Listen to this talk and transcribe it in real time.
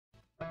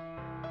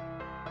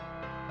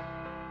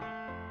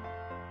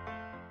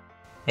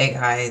Hey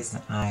guys,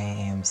 I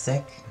am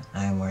sick,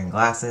 I'm wearing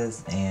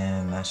glasses,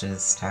 and that's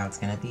just how it's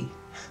gonna be.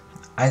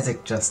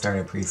 Isaac just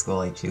started preschool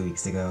like 2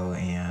 weeks ago,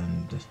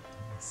 and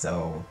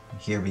so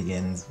here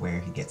begins where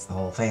he gets the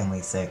whole family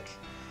sick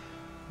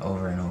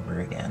over and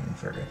over again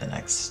for the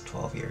next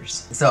 12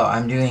 years. So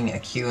I'm doing a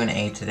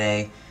Q&A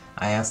today.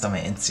 I asked on my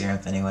Instagram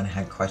if anyone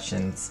had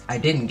questions. I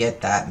didn't get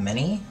that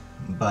many,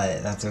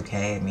 but that's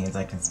okay. It means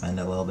I can spend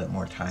a little bit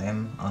more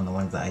time on the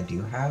ones that I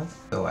do have.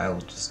 So I will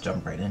just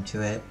jump right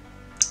into it.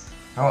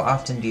 How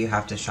often do you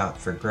have to shop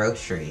for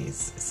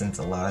groceries, since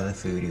a lot of the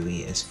food you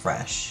eat is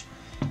fresh?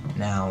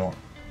 Now,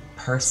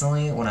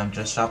 personally, when I'm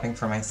just shopping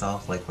for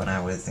myself, like when I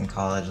was in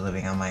college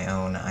living on my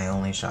own, I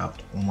only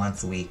shopped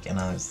once a week and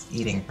I was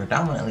eating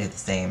predominantly the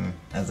same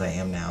as I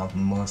am now,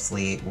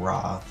 mostly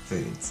raw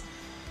foods.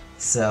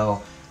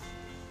 So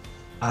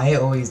I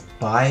always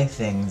buy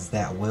things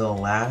that will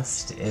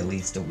last at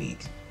least a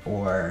week,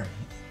 or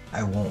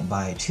I won't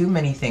buy too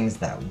many things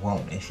that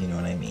won't, if you know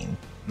what I mean.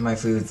 My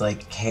foods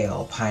like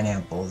kale,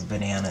 pineapples,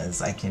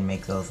 bananas, I can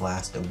make those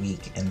last a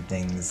week, and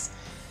things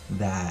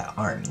that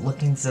aren't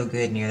looking so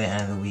good near the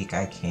end of the week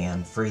I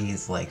can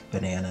freeze, like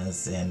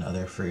bananas and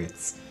other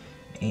fruits,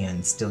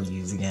 and still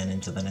use again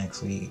into the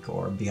next week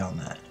or beyond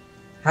that.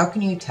 How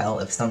can you tell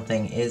if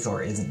something is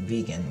or isn't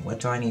vegan?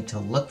 What do I need to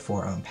look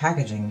for on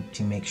packaging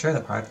to make sure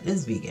the product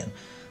is vegan?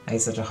 I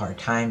have such a hard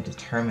time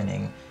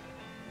determining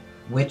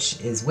which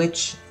is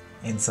which,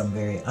 and some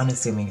very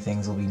unassuming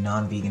things will be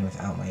non-vegan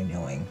without my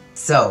knowing.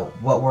 So,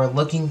 what we're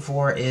looking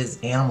for is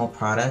animal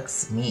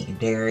products, meat,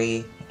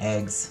 dairy,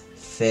 eggs,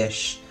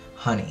 fish,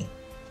 honey.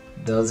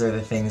 Those are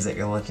the things that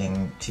you're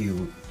looking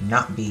to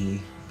not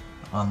be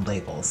on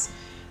labels.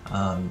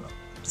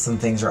 Some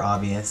things are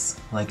obvious,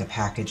 like a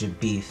package of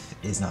beef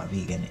is not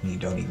vegan and you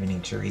don't even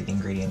need to read the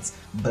ingredients,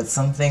 but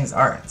some things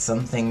aren't.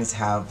 Some things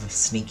have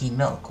sneaky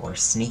milk or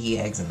sneaky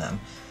eggs in them.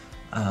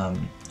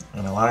 And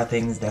a lot of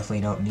things definitely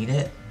don't need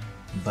it,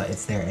 but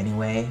it's there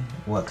anyway.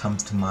 What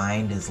comes to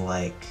mind is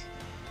like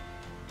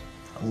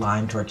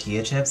lime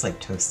tortilla chips, like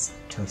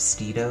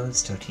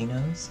Tostitos.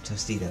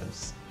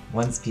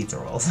 One's pizza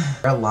rolls.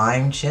 Our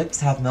lime chips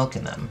have milk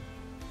in them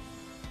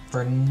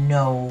for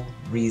no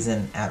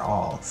reason at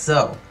all.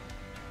 So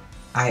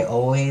I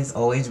always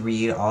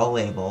read all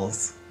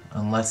labels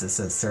unless it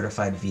says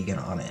certified vegan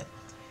on it.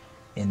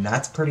 And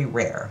that's pretty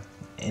rare.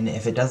 And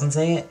if it doesn't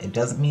say it, it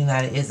doesn't mean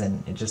that it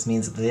isn't. It just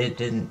means that it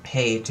didn't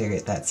pay to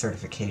get that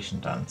certification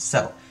done.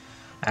 So,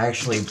 I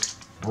actually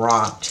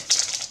brought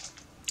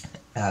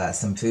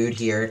some food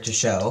here to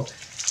show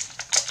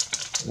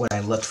what I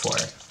looked for.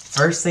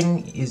 First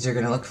thing is you're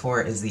going to look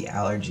for is the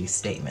allergy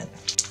statement.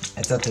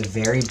 It's at the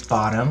very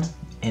bottom,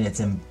 and it's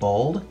in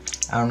bold.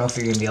 I don't know if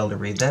you're going to be able to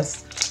read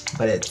this,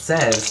 but it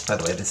says, by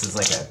the way, this is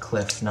like a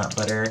Cliff nut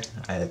butter.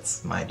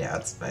 It's my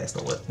dad's, but I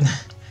stole it.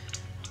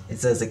 It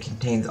says it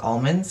contains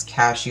almonds,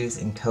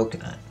 cashews, and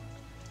coconut.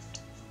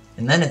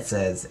 And then it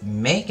says,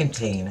 may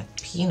contain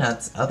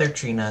peanuts, other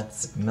tree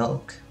nuts,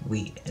 milk,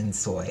 wheat, and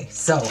soy.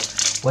 So,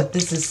 what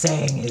this is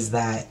saying is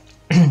that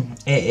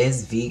it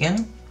is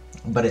vegan,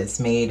 but it's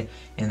made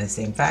in the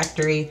same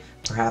factory,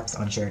 perhaps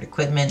on shared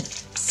equipment.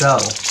 So,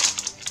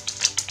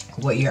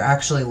 what you're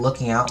actually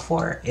looking out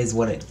for is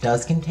what it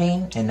does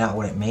contain and not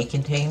what it may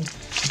contain.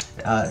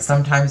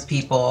 Sometimes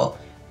people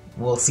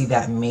will see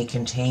that may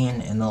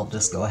contain and they'll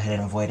just go ahead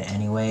and avoid it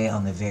anyway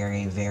on the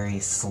very, very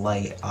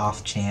slight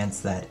off chance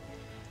that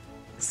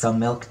some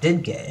milk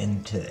did get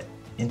into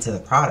the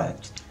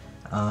product,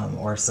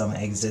 or some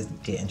eggs did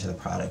get into the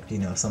product, you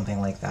know,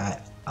 something like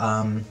that.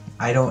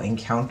 I don't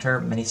encounter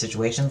many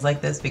situations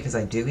like this because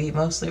I do eat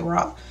mostly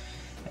raw,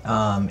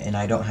 and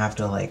I don't have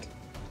to like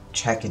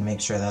check and make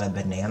sure that a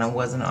banana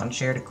wasn't on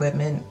shared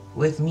equipment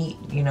with meat,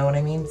 you know what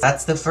I mean?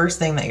 That's the first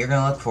thing that you're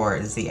going to look for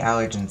is the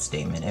allergen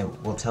statement. It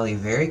will tell you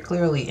very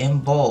clearly in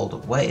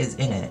bold what is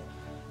in it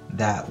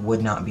that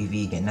would not be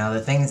vegan. Now the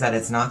things that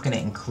it's not going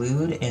to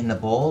include in the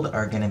bold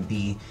are going to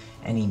be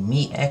any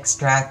meat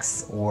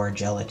extracts or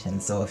gelatin.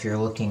 So if you're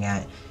looking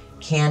at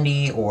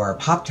candy or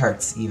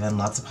Pop-Tarts even,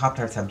 lots of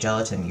Pop-Tarts have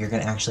gelatin, you're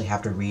going to actually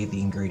have to read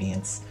the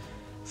ingredients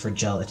for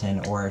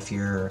gelatin. Or if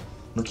you're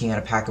looking at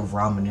a pack of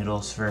ramen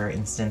noodles, for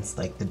instance,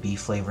 like the beef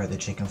flavor, the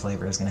chicken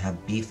flavor is going to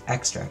have beef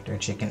extract or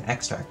chicken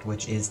extract,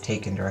 which is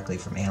taken directly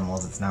from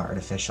animals. It's not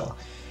artificial.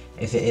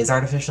 If it is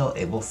artificial,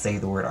 it will say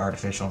the word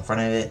artificial in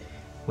front of it,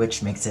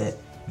 which makes it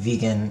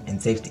vegan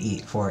and safe to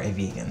eat for a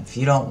vegan. If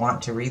you don't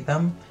want to read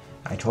them,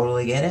 I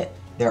totally get it.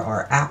 There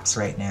are apps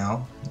right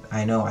now.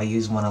 I know I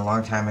used one a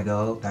long time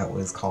ago that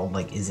was called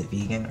like Is It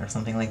Vegan or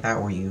something like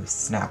that, where you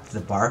snapped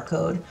the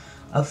barcode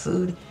of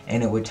food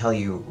and it would tell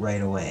you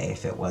right away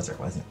if it was or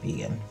wasn't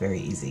vegan.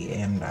 Very easy.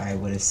 And I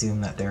would assume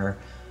that there,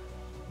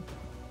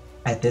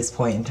 at this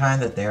point in time,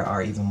 that there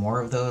are even more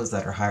of those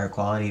that are higher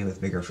quality with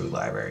bigger food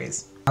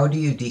libraries. How do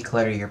you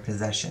declutter your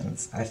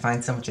possessions? I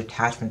find so much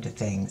attachment to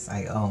things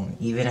I own,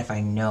 even if I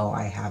know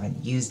I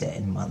haven't used it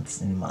in months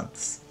and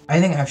months. I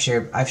think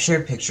I've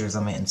shared pictures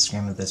on my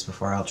Instagram of this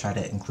before. I'll try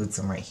to include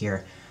some right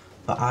here.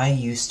 But I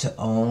used to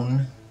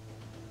own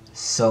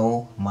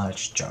so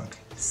much junk.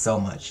 So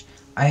much.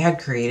 I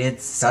had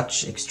created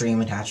such extreme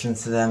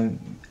attachments to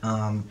them.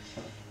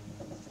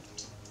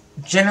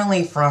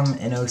 Generally from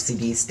an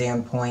OCD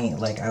standpoint,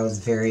 like I was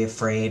very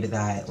afraid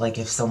that like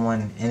if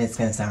someone, and it's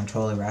gonna sound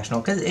totally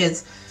rational because it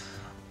is,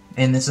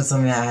 and this was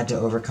something that I had to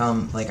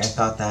overcome. Like I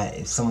thought that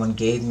if someone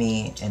gave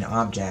me an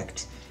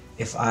object,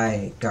 if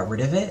I got rid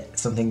of it,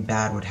 something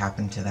bad would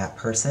happen to that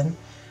person.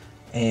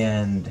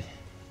 And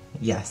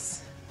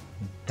yes,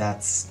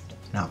 that's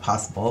not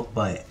possible,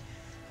 but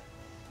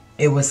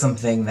it was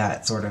something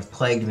that sort of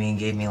plagued me and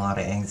gave me a lot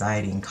of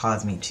anxiety and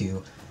caused me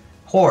to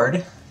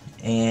hoard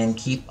and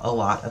keep a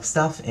lot of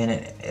stuff. And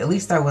at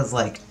least I was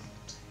like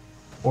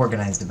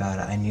organized about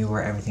it. I knew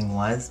where everything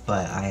was,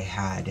 but I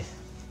had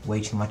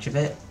way too much of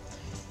it,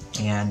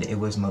 and it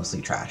was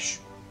mostly trash.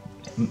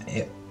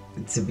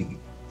 To be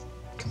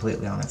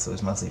completely honest, it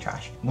was mostly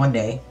trash. One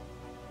day,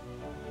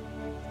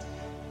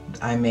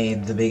 I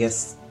made the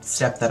biggest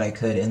step that I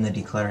could in the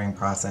decluttering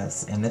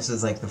process, and this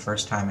was like the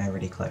first time I ever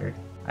decluttered.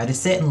 I had to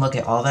sit and look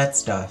at all that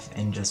stuff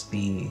and just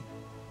be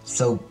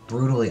so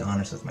brutally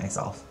honest with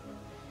myself.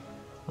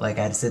 Like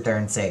I had to sit there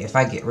and say, if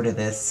I get rid of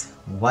this,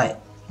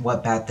 what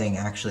bad thing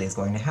actually is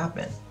going to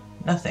happen?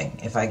 Nothing.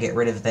 If I get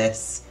rid of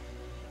this,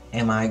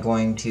 am I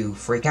going to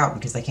freak out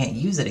because I can't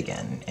use it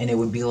again? And it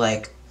would be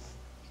like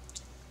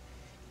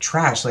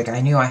trash. Like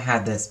I knew I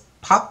had this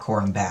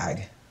popcorn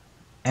bag,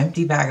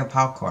 empty bag of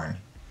popcorn,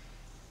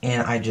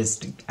 and I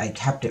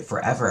kept it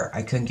forever.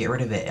 I couldn't get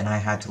rid of it, and I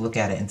had to look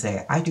at it and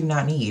say, I do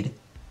not need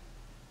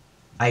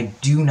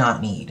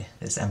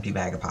this empty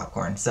bag of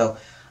popcorn. So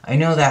I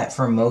know that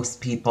for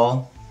most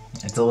people,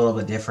 it's a little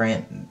bit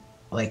different.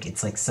 Like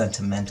it's like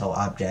sentimental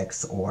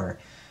objects, or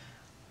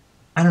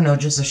I don't know,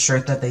 just a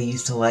shirt that they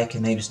used to like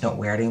and they just don't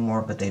wear it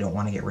anymore, but they don't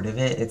want to get rid of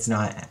it. It's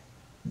not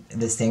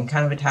the same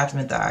kind of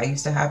attachment that I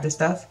used to have to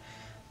stuff,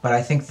 but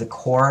I think the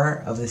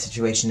core of the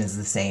situation is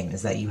the same,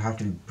 is that you have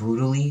to be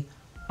brutally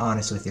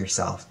honest with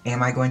yourself.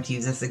 Am I going to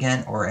use this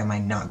again, or am I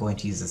not going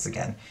to use this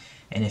again?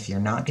 And if you're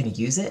not going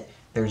to use it,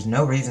 there's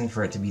no reason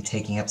for it to be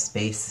taking up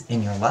space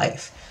in your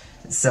life.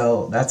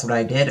 So that's what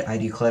I did. I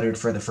decluttered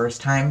for the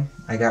first time.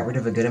 I got rid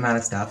of a good amount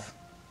of stuff.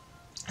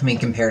 I mean,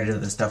 compared to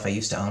the stuff I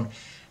used to own.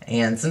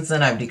 And since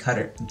then I've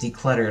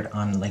decluttered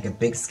on like a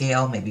big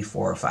scale, maybe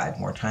 4 or 5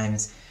 more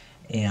times.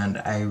 And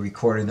I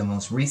recorded the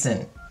most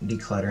recent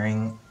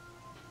decluttering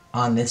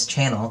on this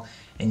channel,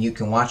 and you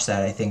can watch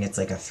that. I think it's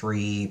like a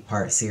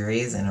 3-part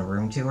series and a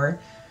room tour.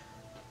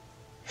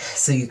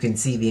 So you can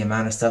see the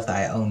amount of stuff that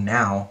I own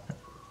now,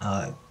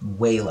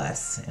 way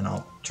less, and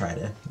I'll try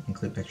to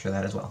include a picture of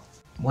that as well.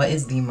 What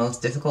is the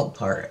most difficult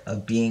part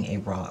of being a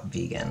raw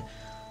vegan?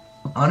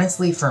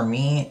 Honestly, for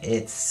me,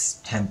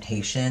 it's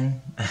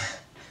temptation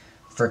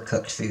for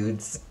cooked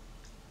foods.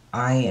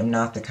 I am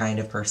not the kind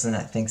of person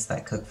that thinks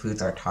that cooked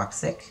foods are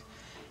toxic.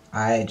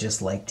 I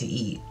just like to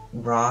eat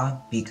raw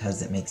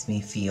because it makes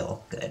me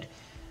feel good.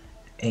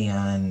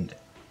 And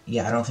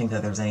yeah, I don't think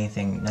that there's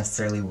anything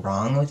necessarily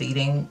wrong with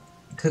eating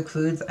cooked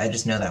foods. I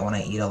just know that when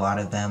I eat a lot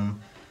of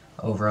them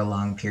over a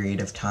long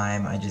period of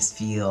time, I just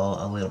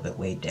feel a little bit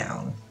weighed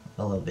down,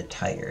 a little bit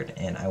tired,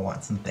 and I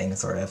want something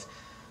sort of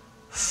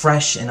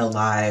fresh and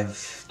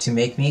alive to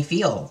make me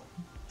feel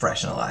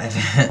fresh and alive.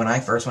 When I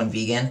first went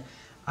vegan,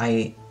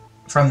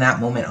 from that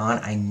moment on,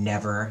 I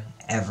never,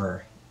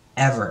 ever,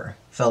 ever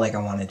felt like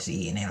I wanted to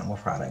eat an animal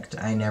product.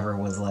 I never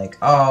was like,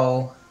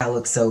 oh, that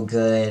looks so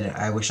good,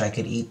 I wish I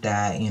could eat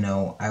that. You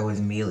know, I was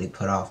immediately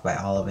put off by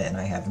all of it, and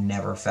I have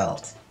never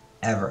felt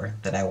ever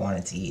that I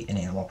wanted to eat an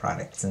animal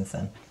product since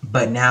then.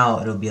 But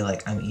now it'll be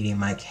like I'm eating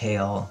my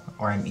kale,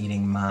 or I'm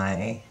eating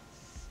my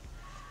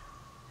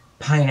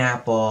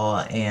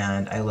pineapple,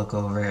 and I look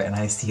over and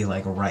I see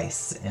like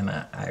rice, and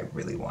I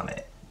really want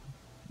it.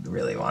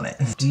 Really want it.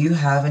 Do you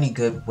have any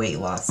good weight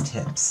loss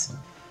tips?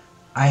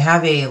 I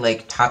have a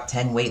like top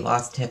 10 weight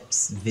loss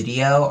tips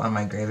video on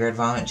my Graveyard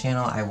Vomit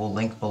channel. I will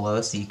link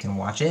below so you can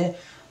watch it.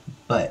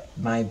 But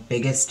my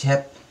biggest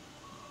tip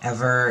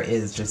ever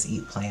is just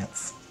eat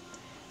plants.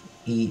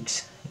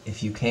 Eat,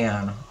 if you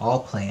can, all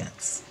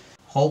plants.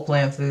 Whole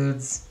plant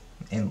foods,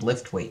 and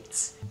lift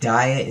weights.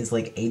 Diet is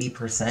like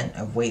 80%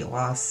 of weight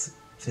loss.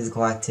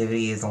 Physical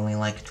activity is only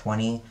like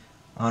 20%.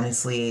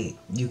 Honestly,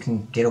 you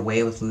can get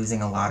away with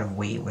losing a lot of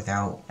weight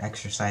without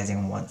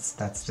exercising once.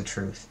 That's the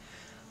truth.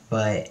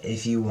 But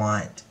if you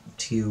want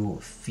to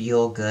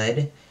feel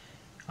good,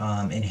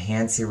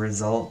 enhance your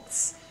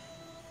results,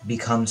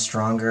 become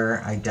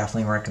stronger, I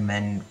definitely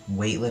recommend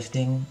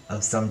weightlifting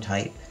of some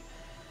type.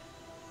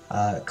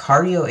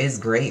 Cardio is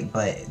great,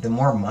 but the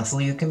more muscle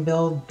you can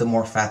build, the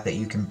more fat that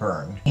you can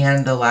burn.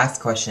 And the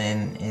last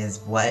question is,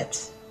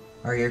 what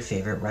are your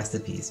favorite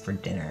recipes for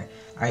dinner?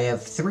 I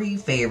have 3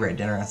 favorite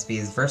dinner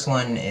recipes. The first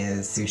one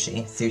is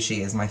sushi. Sushi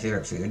is my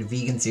favorite food.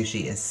 Vegan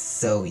sushi is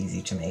so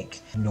easy to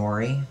make.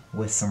 Nori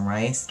with some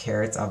rice,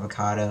 carrots,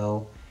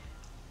 avocado,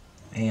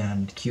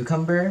 and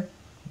cucumber.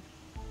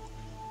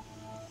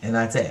 And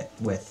that's it,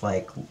 with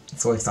like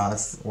soy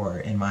sauce, or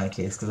in my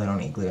case, because I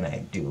don't eat gluten, I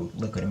do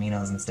liquid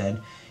aminos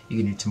instead.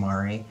 You can do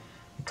tamari,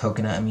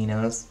 coconut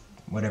aminos,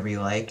 whatever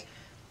you like.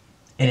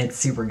 And it's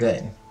super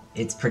good.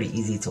 it's pretty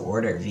easy to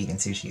order vegan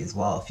sushi as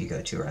well if you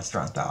go to a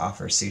restaurant that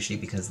offers sushi,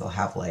 because they'll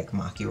have like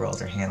maki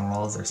rolls or hand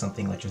rolls or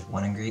something with just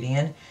one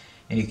ingredient,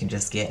 and you can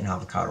just get an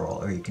avocado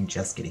roll or you can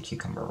just get a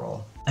cucumber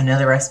roll.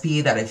 Another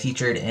recipe that I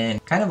featured in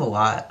kind of a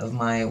lot of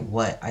my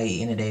what I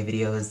eat in a day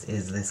videos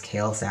is this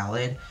kale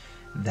salad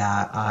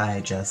that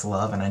I just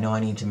love, and I know I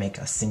need to make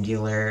a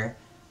singular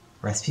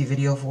recipe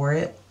video for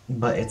it,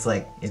 but it's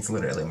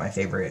literally my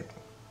favorite.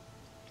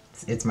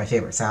 It's my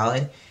favorite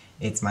salad.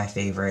 It's my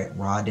favorite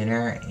raw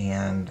dinner,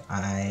 and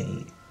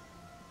I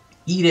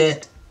eat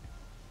it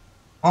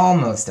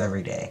almost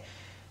every day.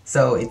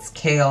 So it's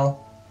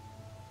kale,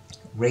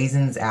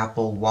 raisins,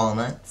 apple,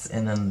 walnuts,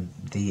 and then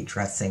the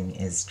dressing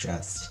is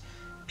just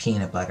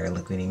peanut butter,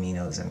 liquid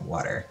aminos, and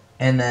water.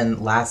 And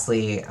then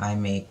lastly, I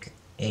make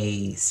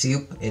a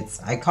soup.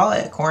 I call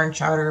it corn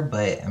chowder,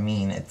 but I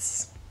mean,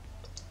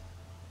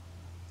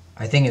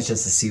 I think it's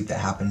just a soup that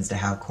happens to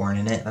have corn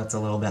in it. That's a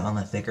little bit on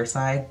the thicker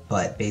side,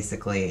 but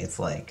basically it's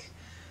like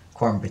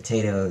corn,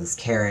 potatoes,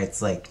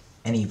 carrots, like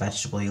any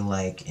vegetable you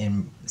like,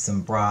 in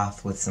some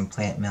broth with some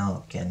plant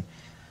milk, and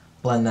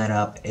blend that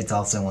up. It's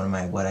also one of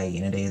my what I eat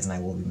in a day, and I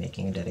will be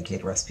making a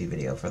dedicated recipe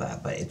video for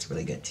that, but it's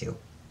really good too.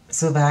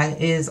 So that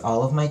is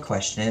all of my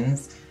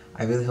questions.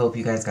 I really hope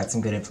you guys got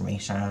some good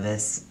information out of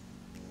this.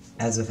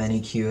 As with any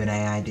Q&A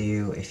I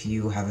do, if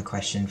you have a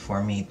question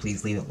for me,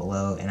 please leave it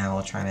below and I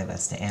will try my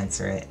best to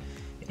answer it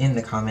in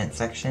the comment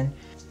section.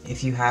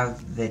 If you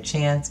have the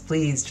chance,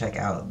 please check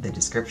out the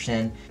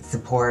description.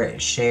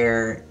 Support,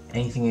 share,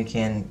 anything you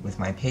can with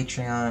my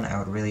Patreon. I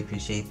would really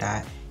appreciate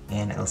that,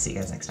 and I'll see you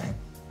guys next time.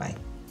 Bye.